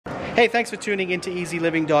Hey, thanks for tuning into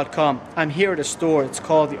EasyLiving.com. I'm here at a store. It's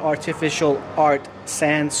called the Artificial Art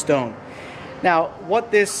Sandstone. Now, what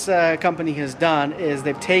this company has done is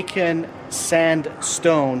they've taken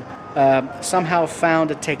sandstone, somehow found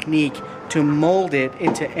a technique to mold it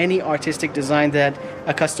into any artistic design that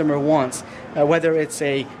a customer wants, whether it's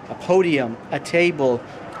a podium, a table,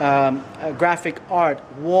 a graphic art,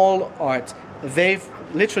 wall art. They've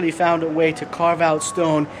literally found a way to carve out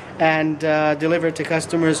stone and deliver it to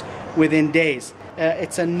customers within days.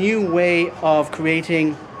 It's a new way of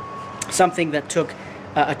creating something that took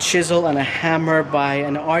a chisel and a hammer by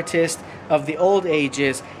an artist of the old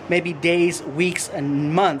ages, maybe days, weeks,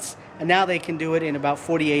 and months. And now they can do it in about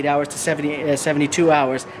 48 hours to 72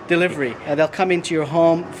 hours delivery. They'll come into your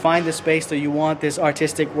home, find the space that you want this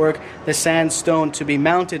artistic work, the sandstone to be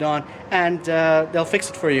mounted on, and they'll fix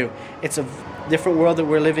it for you. It's a different world that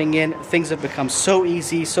we're living in. Things have become so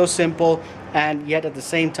easy, so simple, and yet at the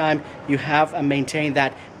same time you have and maintain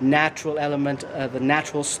that natural element, the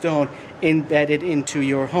natural stone embedded into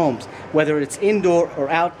your homes. Whether it's indoor or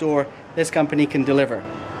outdoor, this company can deliver.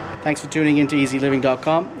 Thanks for tuning into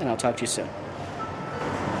EasyLiving.com, and I'll talk to you soon.